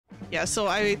Yeah, so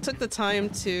I took the time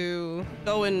to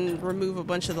go and remove a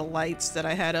bunch of the lights that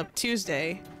I had up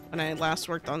Tuesday when I last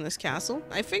worked on this castle.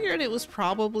 I figured it was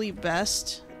probably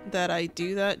best that I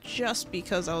do that just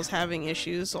because I was having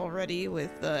issues already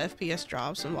with FPS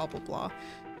drops and blah blah blah.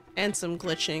 And some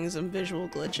glitching, some visual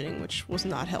glitching, which was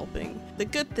not helping. The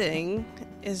good thing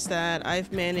is that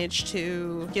I've managed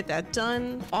to get that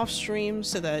done off stream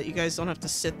so that you guys don't have to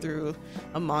sit through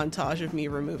a montage of me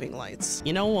removing lights.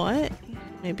 You know what?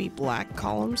 Maybe black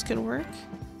columns could work?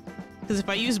 Because if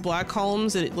I use black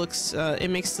columns, it looks, it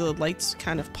makes the lights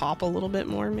kind of pop a little bit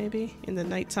more, maybe, in the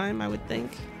nighttime, I would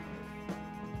think.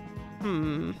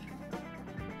 You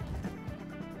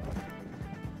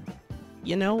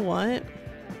know what?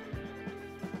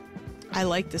 I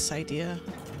like this idea.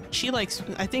 She likes,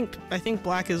 I think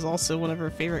black is also one of her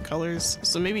favorite colors,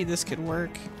 so maybe this could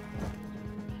work.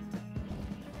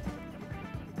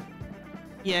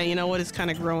 Yeah, you know what? It's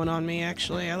kind of growing on me,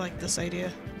 actually. I like this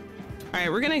idea.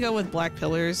 Alright, we're gonna go with black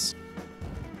pillars.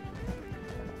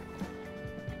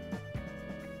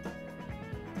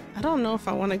 I don't know if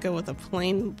I want to go with a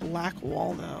plain black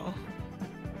wall, though.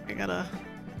 I gotta...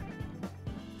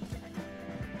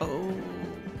 Oh,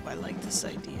 I like this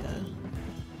idea.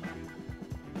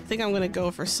 I think I'm gonna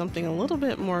go for something a little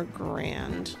bit more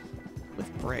grand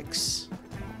with bricks.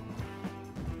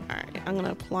 Alright, I'm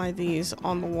gonna apply these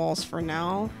on the walls for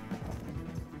now.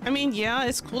 I mean, yeah,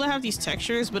 it's cool to have these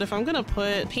textures, but if I'm gonna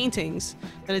put paintings,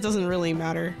 then it doesn't really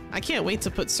matter. I can't wait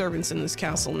to put servants in this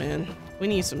castle, man. We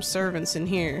need some servants in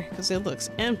here, because it looks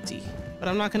empty. But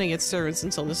I'm not gonna get servants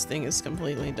until this thing is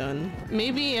completely done.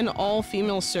 Maybe an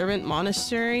all-female servant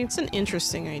monastery? It's an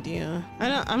interesting idea.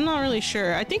 I'm not really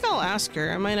sure. I think I'll ask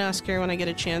her. I might ask her when I get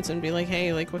a chance and be like,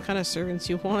 hey, like, what kind of servants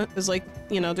you want? Because, like,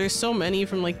 you know, there's so many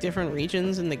from, like, different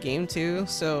regions in the game, too.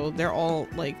 So they're all,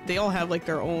 like, they all have, like,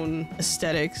 their own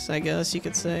aesthetics, I guess you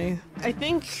could say. I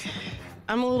think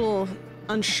I'm a little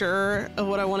unsure of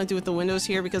what I want to do with the windows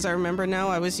here because I remember now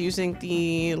I was using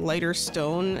the lighter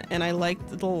stone and I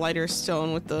liked the lighter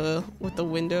stone with the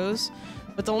windows,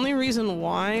 but the only reason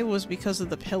why was because of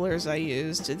the pillars I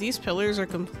used. These pillars are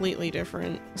completely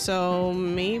different, so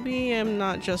maybe I'm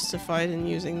not justified in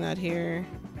using that here.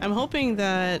 I'm hoping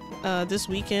that this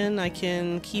weekend I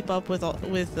can keep up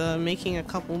with making a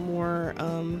couple more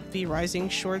V Rising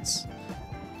shorts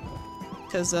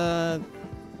because I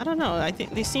don't know, I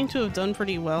think they seem to have done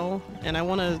pretty well, and I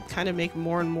want to kind of make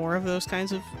more and more of those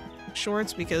kinds of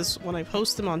shorts because when I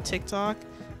post them on TikTok,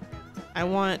 I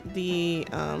want the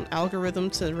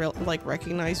algorithm to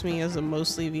recognize me as a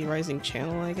mostly V-Rising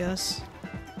channel, I guess.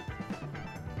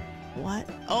 What?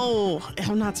 Oh,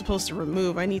 I'm not supposed to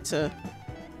remove, I need to...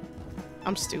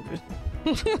 I'm stupid.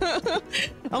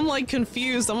 I'm like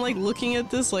confused, I'm like looking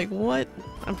at this like, what?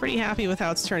 I'm pretty happy with how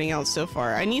it's turning out so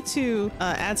far. I need to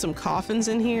add some coffins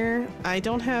in here. I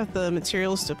don't have the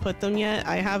materials to put them yet.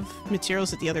 I have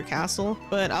materials at the other castle,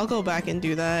 but I'll go back and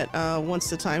do that once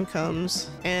the time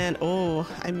comes. And oh,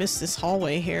 I missed this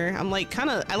hallway here. I'm like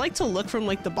I like to look from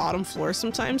like the bottom floor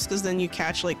sometimes because then you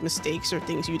catch like mistakes or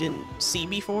things you didn't see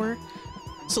before.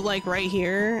 So like right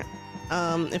here,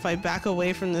 if I back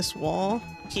away from this wall,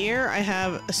 here I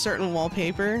have a certain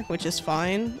wallpaper, which is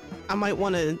fine. I might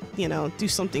want to, you know, do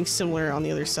something similar on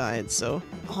the other side, so...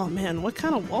 Oh man, what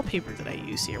kind of wallpaper did I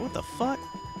use here? What the fuck?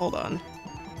 Hold on.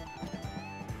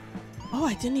 Oh,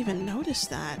 I didn't even notice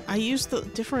that. I used the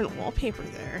different wallpaper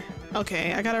there.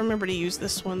 Okay, I gotta remember to use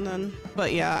this one then.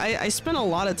 But yeah, I spent a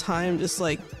lot of time just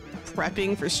like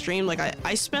prepping for stream. Like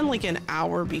I spend like an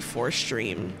hour before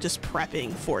stream just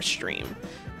prepping for stream.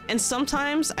 And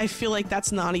sometimes I feel like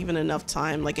that's not even enough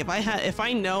time. Like if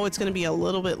I know it's gonna be a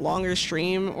little bit longer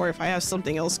stream, or if I have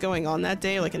something else going on that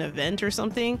day, like an event or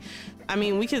something, I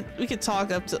mean, we could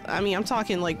talk up to, I mean, I'm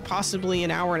talking like possibly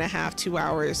an hour and a half, 2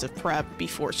 hours of prep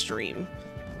before stream.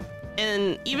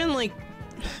 And even like,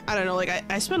 I don't know, like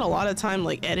I spend a lot of time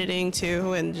like editing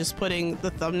too and just putting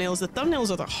the thumbnails. The thumbnails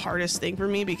are the hardest thing for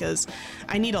me because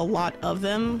I need a lot of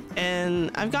them, and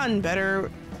I've gotten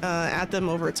better at them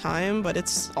over time, but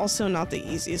it's also not the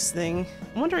easiest thing.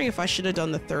 I'm wondering if I should have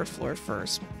done the 3rd floor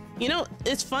first. You know,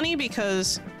 it's funny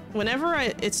because whenever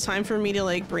it's time for me to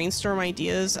like brainstorm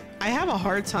ideas, I have a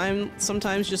hard time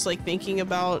sometimes just like thinking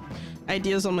about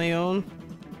ideas on my own.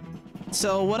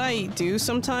 So what I do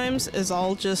sometimes is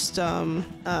I'll just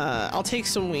I'll take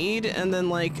some weed and then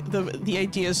like the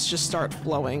ideas just start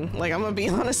flowing. Like, I'm gonna be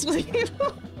honest with you.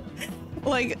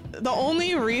 Like, the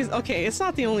only reason, okay, it's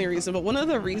not the only reason, but one of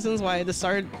the reasons why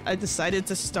I decided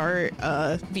to start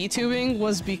VTubing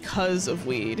was because of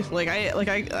weed. Like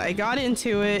I got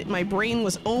into it, my brain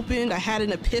was opened, I had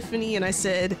an epiphany, and I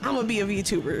said, I'm gonna be a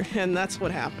VTuber, and that's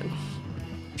what happened.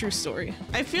 True story.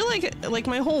 I feel like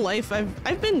my whole life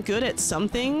I've been good at some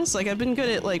things. Like I've been good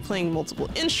at like playing multiple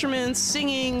instruments,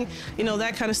 singing, you know,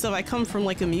 that kind of stuff. I come from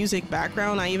like a music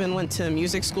background. I even went to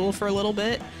music school for a little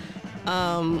bit.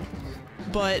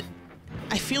 But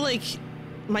I feel like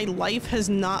my life has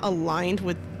not aligned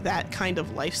with that kind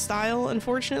of lifestyle,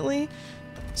 unfortunately.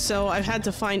 So I've had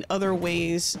to find other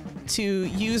ways to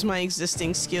use my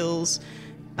existing skills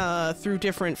through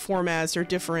different formats or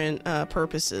different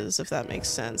purposes, if that makes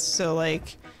sense. So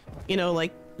like, you know,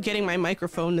 like getting my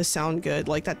microphone to sound good,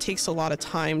 like that takes a lot of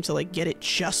time to like get it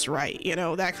just right, you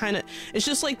know, that kind of, it's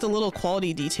just like the little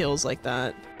quality details like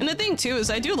that. And the thing too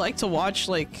is I do like to watch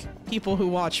like people who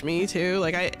watch me too.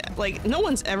 Like no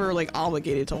one's ever like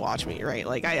obligated to watch me, right?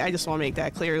 Like I just want to make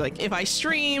that clear. Like if I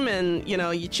stream and, you know,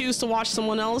 you choose to watch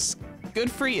someone else, good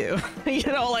for you. You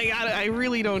know, like I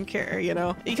really don't care, you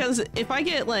know, because if I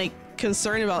get like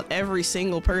concerned about every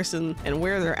single person and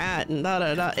where they're at and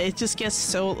it just gets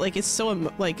so like, it's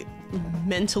so like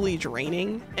mentally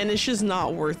draining, and it's just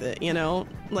not worth it, you know.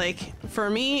 Like for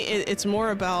me it's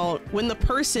more about when the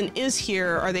person is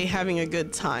here, are they having a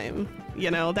good time, you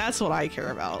know? That's what I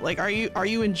care about. Like are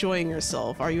you enjoying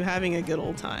yourself? Are you having a good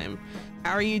old time?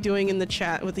 How are you doing in the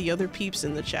chat with the other peeps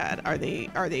in the chat? Are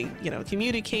they, you know,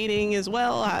 communicating as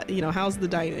well? You know, how's the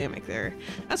dynamic there?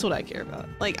 That's what I care about.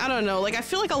 Like, I don't know, like I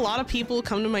feel like a lot of people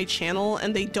come to my channel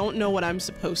and they don't know what I'm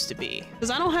supposed to be.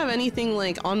 Because I don't have anything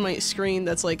like on my screen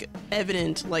that's like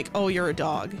evident, like, oh, you're a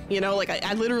dog. You know, like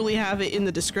I literally have it in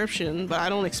the description, but I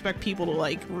don't expect people to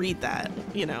like read that,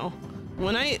 you know?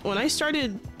 When I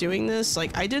started doing this,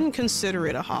 like I didn't consider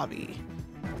it a hobby.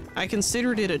 I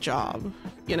considered it a job.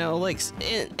 You know, like,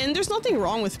 and there's nothing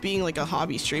wrong with being like a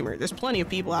hobby streamer. There's plenty of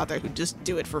people out there who just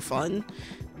do it for fun.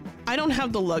 I don't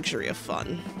have the luxury of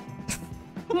fun.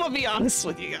 I'm gonna be honest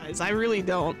with you guys. I really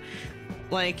don't.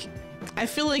 Like, I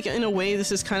feel like in a way this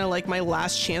is kind of like my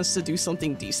last chance to do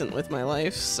something decent with my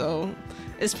life. So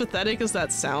as pathetic as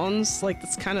that sounds, like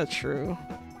that's kind of true.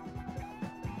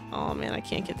 Oh man, I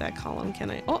can't get that column,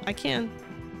 can I? Oh, I can.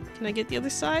 Can I get the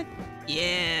other side?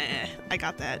 Yeah, I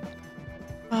got that.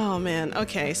 Oh man,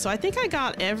 okay, so I think I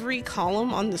got every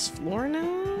column on this floor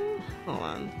now. Hold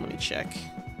on, let me check.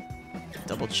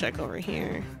 Double check over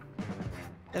here.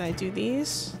 Did I do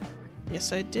these?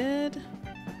 Yes, I did.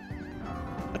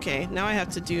 Okay, now I have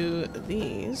to do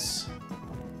these.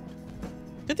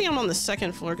 Good thing I'm on the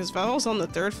second floor, because if I was on the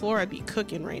third floor, I'd be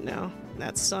cooking right now.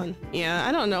 That sun. Yeah,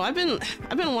 I don't know. I've been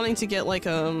wanting to get like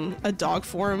a dog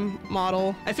form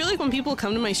model. I feel like when people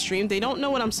come to my stream, they don't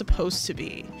know what I'm supposed to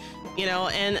be. You know,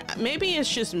 and maybe it's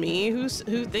just me who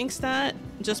thinks that,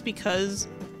 just because,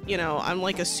 you know, I'm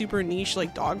like a super niche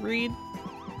like dog breed.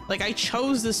 Like I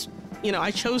chose this, you know,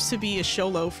 I chose to be a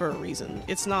Xolo for a reason.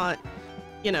 It's not,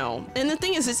 you know, and the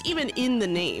thing is, it's even in the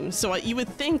name. So you would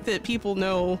think that people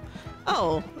know,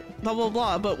 oh, blah blah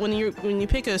blah. But when you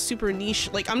pick a super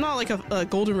niche, like I'm not like a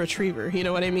golden retriever, you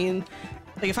know what I mean?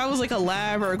 Like if I was like a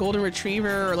lab or a golden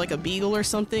retriever or like a beagle or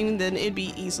something, then it'd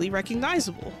be easily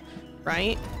recognizable,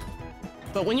 right?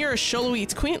 But when you're a Xolo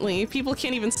eats quaintly, people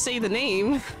can't even say the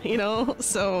name, you know?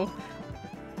 So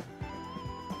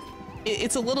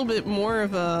it's a little bit more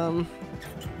of a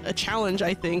challenge,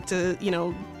 I think, to, you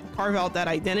know, carve out that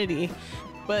identity.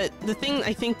 But the thing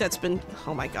I think that's been,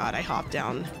 oh my god, I hopped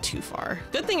down too far.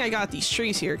 Good thing I got these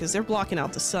trees here because they're blocking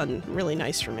out the sun. Really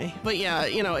nice for me. But yeah,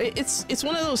 you know, it's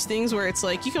one of those things where it's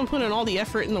like you can put in all the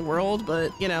effort in the world,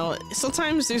 but you know,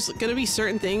 sometimes there's gonna be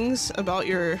certain things about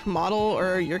your model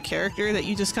or your character that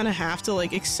you just kind of have to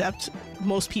like accept.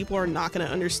 Most people are not going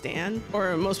to understand,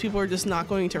 or most people are just not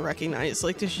going to recognize.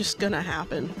 Like, it's just gonna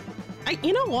happen.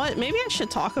 You know what? Maybe I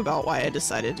should talk about why I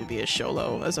decided to be a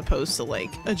Xolo as opposed to like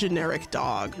a generic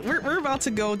dog. We're about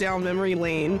to go down memory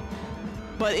lane,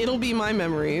 but it'll be my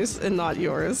memories and not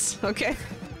yours, okay?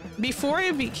 Before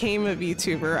I became a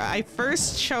VTuber, I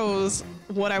first chose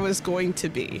what I was going to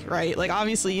be, right? Like,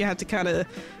 obviously you have to kind of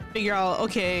figure out,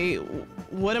 okay,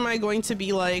 what am I going to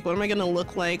be like? What am I going to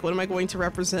look like? What am I going to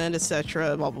represent,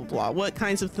 etc. Blah, blah, blah. What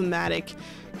kinds of thematic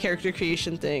character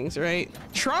creation things, right?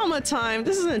 Trauma time.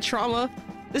 This isn't trauma.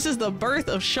 This is the birth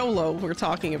of Xolo we're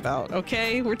talking about,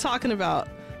 okay? We're talking about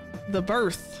the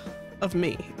birth of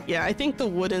me. Yeah, I think the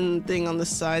wooden thing on the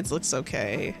sides looks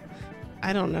okay.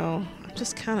 I don't know. I'm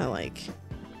just kind of like...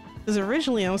 Because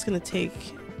originally I was going to take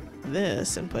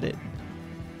this and put it...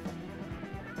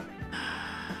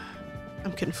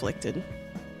 I'm conflicted.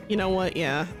 You know what?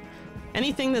 Yeah.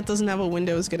 Anything that doesn't have a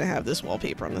window is gonna have this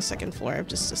wallpaper on the second floor. I've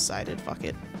just decided, fuck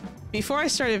it. Before I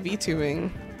started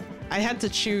VTubing, I had to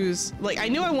choose, like, I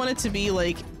knew I wanted to be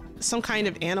like some kind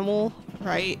of animal,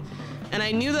 right? and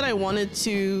I knew that I wanted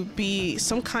to be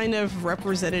some kind of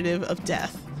representative of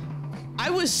death. I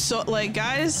was so, like,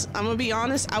 guys, I'm gonna be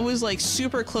honest, I was like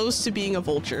super close to being a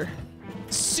vulture.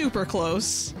 Super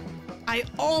close. I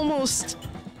almost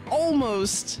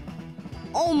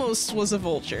was a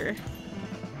vulture.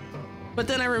 But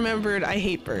then I remembered I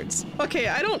hate birds. Okay,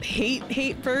 I don't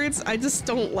hate birds, I just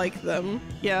don't like them.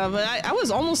 Yeah, but I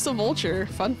was almost a vulture,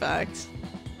 fun fact.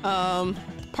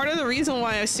 Part of the reason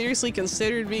why I seriously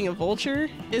considered being a vulture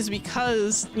is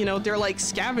because, you know, they're like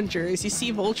scavengers. You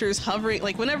see vultures hovering,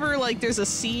 like whenever like there's a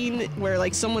scene where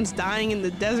like someone's dying in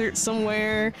the desert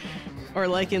somewhere, or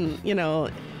like in, you know,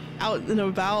 out and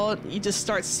about, you just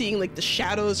start seeing like the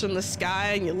shadows from the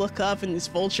sky and you look up and these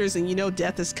vultures and you know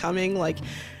death is coming. Like,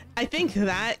 I think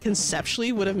that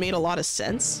conceptually would have made a lot of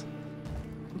sense,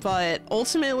 but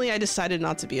ultimately I decided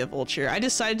not to be a vulture. I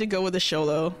decided to go with a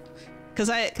Xolo, because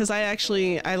I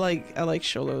like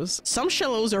Xolos. Some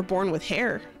Xolos are born with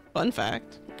hair. Fun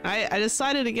fact. I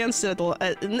decided against it.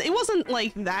 It wasn't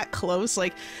like that close,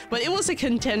 like, but it was a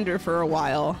contender for a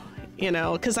while, you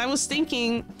know, because I was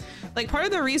thinking, like, part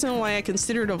of the reason why I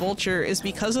considered a vulture is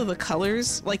because of the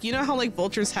colors. Like, you know how like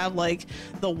vultures have like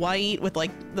the white with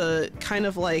like the kind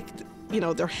of like, you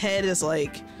know, their head is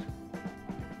like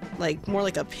more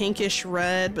like a pinkish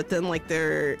red, but then like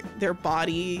their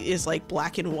body is like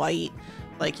black and white,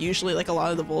 like usually like a lot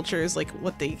of the vultures, like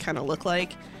what they kind of look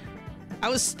like. I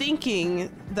was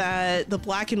thinking that the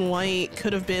black and white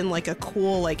could have been like a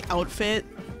cool like outfit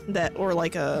that, or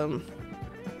like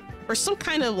or some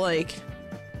kind of like,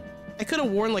 I could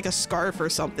have worn like a scarf or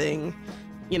something,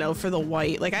 you know, for the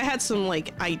white. Like I had some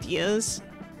like ideas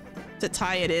to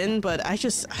tie it in, but I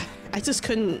just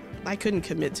couldn't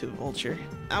commit to a vulture.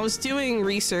 I was doing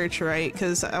research, right?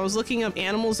 Because I was looking up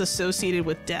animals associated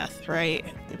with death, right?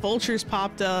 Vultures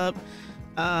popped up,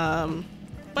 a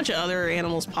bunch of other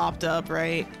animals popped up,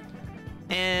 right?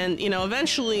 And, you know,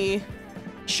 eventually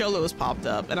Xolos popped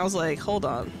up, and I was like, hold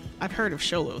on, I've heard of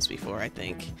Xolos before, I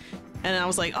think. And I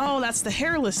was like, oh, that's the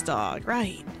hairless dog,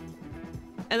 right?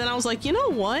 And then I was like, you know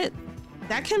what?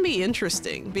 That can be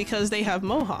interesting because they have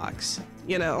mohawks,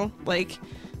 you know, like.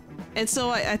 And so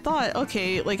I thought,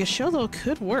 okay, like a Xolo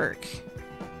could work.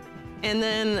 And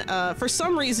then for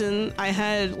some reason I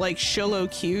had like Xolo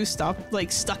Q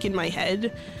stuck in my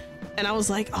head, and I was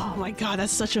like, oh my god,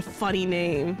 that's such a funny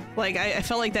name. Like I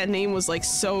felt like that name was like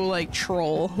so like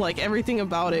troll, like everything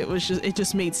about it was just, it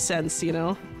just made sense, you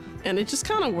know, and it just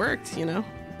kind of worked, you know.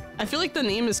 I feel like the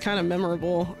name is kind of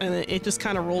memorable, and it just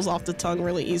kind of rolls off the tongue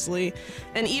really easily.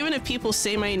 And even if people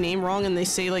say my name wrong and they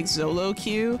say like Xolo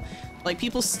Q, like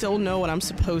people still know what I'm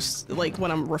supposed, like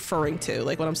what I'm referring to,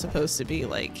 like what I'm supposed to be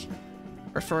like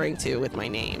referring to with my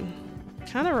name.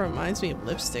 Kind of reminds me of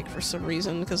lipstick for some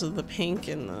reason because of the pink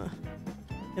and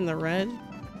the red.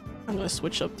 I'm gonna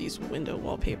switch up these window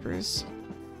wallpapers.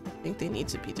 I think they need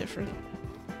to be different.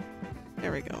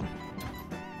 There we go.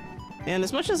 And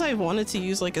as much as I wanted to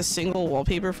use like a single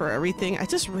wallpaper for everything, I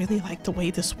just really like the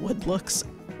way this wood looks.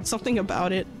 Something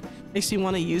about it makes me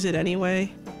want to use it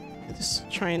anyway. I'm just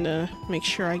trying to make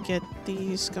sure I get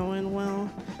these going well.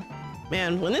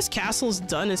 Man, when this castle's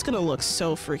done, it's gonna look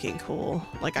so freaking cool.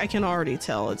 Like I can already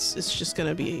tell it's just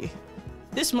gonna be,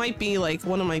 this might be like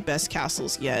one of my best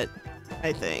castles yet,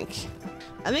 I think.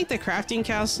 I think the crafting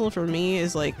castle for me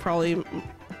is like probably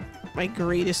my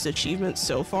greatest achievement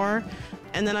so far.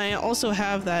 And then I also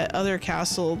have that other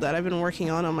castle that I've been working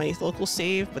on my local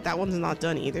save, but that one's not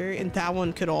done either, and that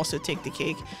one could also take the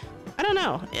cake. I don't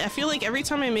know. I feel like every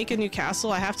time I make a new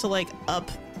castle, I have to like up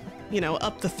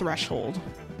the threshold.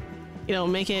 You know,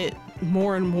 make it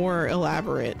more and more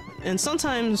elaborate. And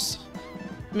sometimes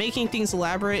making things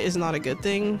elaborate is not a good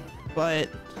thing, but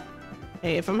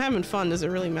hey, if I'm having fun, does it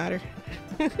really matter?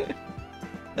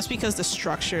 That's because the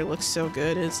structure looks so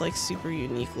good. It's like super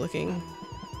unique looking.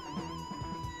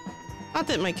 Not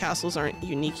that my castles aren't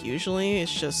unique usually,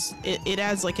 it's just, it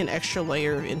adds like an extra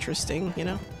layer of interesting, you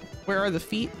know? Where are the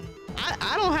feet?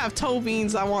 I don't have toe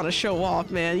beans I want to show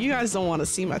off, man. You guys don't want to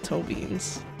see my toe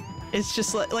beans. It's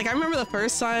just like I remember the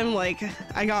first time like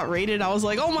I got raided, I was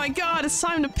like, oh my god, it's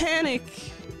time to panic.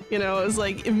 You know, it was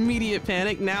like immediate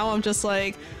panic. Now I'm just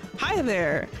like, hi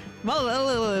there. And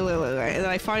then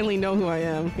I finally know who I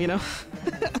am, you know?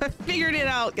 I figured it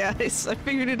out, guys. I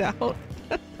figured it out.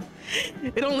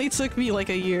 It only took me like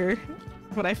a year,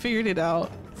 but I figured it out.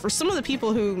 For some of the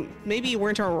people who maybe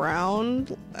weren't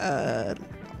around,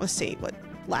 let's see, what,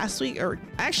 last week? Or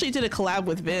I actually did a collab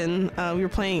with Vin. We were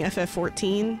playing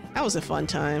FF14. That was a fun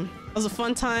time. It was a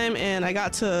fun time, and I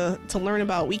got to learn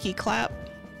about Wiki Clap,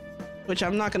 which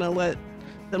I'm not gonna let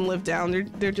them live down.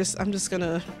 I'm just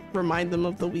gonna remind them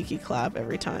of the Wiki Clap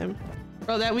every time.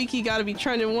 Bro, that wiki gotta be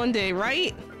trending one day,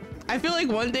 right? I feel like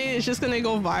one day it's just gonna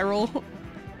go viral.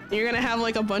 You're gonna have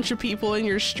like a bunch of people in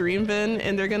your stream bin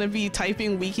and they're gonna be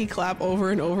typing wiki clap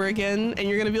over and over again and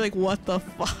you're gonna be like, what the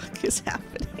fuck is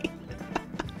happening?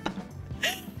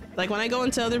 Like when I go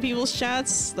into other people's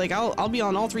chats, like I'll be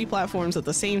on all 3 platforms at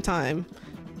the same time.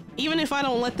 Even if I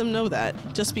don't let them know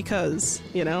that, just because,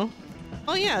 you know?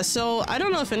 Oh yeah, so I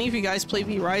don't know if any of you guys play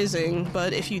V Rising,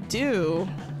 but if you do,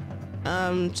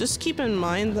 just keep in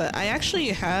mind that I actually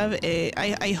have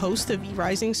I host a V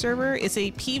Rising server. It's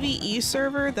a PvE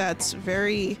server that's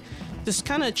very just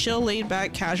kind of chill, laid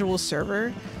back, casual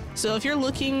server. So if you're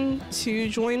looking to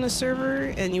join a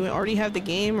server and you already have the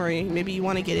game or maybe you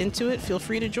want to get into it, feel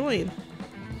free to join.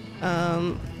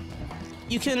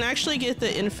 You can actually get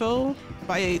the info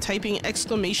by typing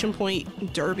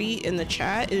 !derby in the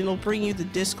chat and it'll bring you the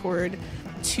Discord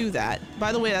to that.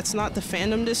 By the way, that's not the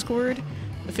fandom Discord.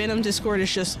 The fandom Discord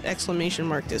is just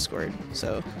 !Discord,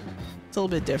 so it's a little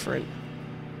bit different.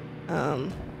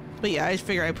 But yeah, I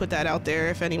figure I put that out there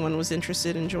if anyone was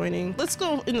interested in joining. Let's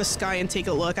go in the sky and take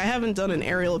a look. I haven't done an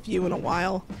aerial view in a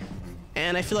while,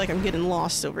 and I feel like I'm getting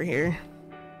lost over here.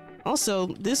 Also,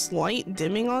 this light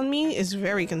dimming on me is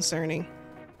very concerning.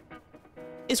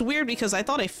 It's weird because I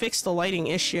thought I fixed the lighting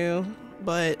issue,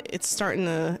 but it's starting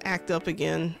to act up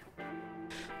again.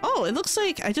 Oh, it looks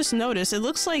like, I just noticed, it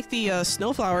looks like the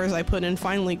snowflowers I put in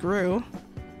finally grew.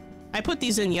 I put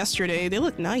these in yesterday. They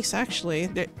look nice, actually.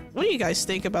 What do you guys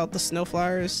think about the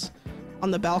snowflowers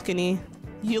on the balcony?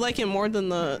 You like it more than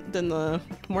the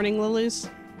morning lilies?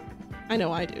 I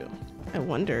know I do. I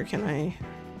wonder, can I...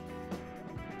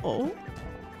 Oh?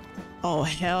 Oh,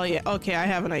 hell yeah. Okay, I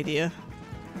have an idea.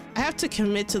 I have to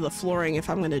commit to the flooring if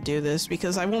I'm going to do this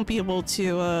because I won't be able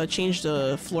to change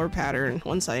the floor pattern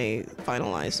once I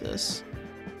finalize this.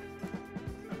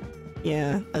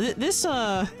 Yeah, this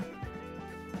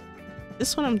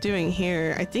what I'm doing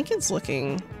here, I think it's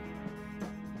looking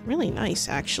really nice,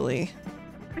 actually.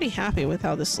 Pretty happy with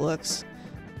how this looks.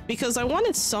 Because I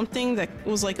wanted something that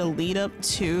was like a lead up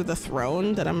to the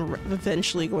throne that I'm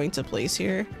eventually going to place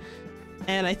here.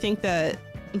 And I think that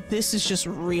this is just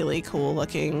really cool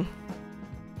looking.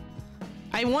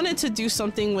 I wanted to do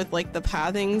something with like the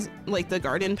pathings, like the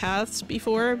garden paths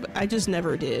before, but I just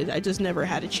never did. I just never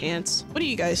had a chance. What do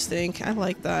you guys think? I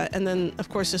like that. And then of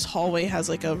course this hallway has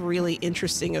like a really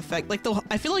interesting effect. Like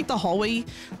I feel like the hallway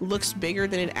looks bigger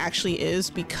than it actually is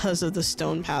because of the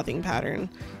stone pathing pattern.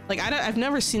 Like I've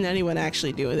never seen anyone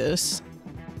actually do this.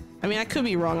 I mean, I could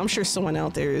be wrong. I'm sure someone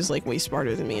out there is like way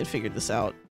smarter than me and figured this out.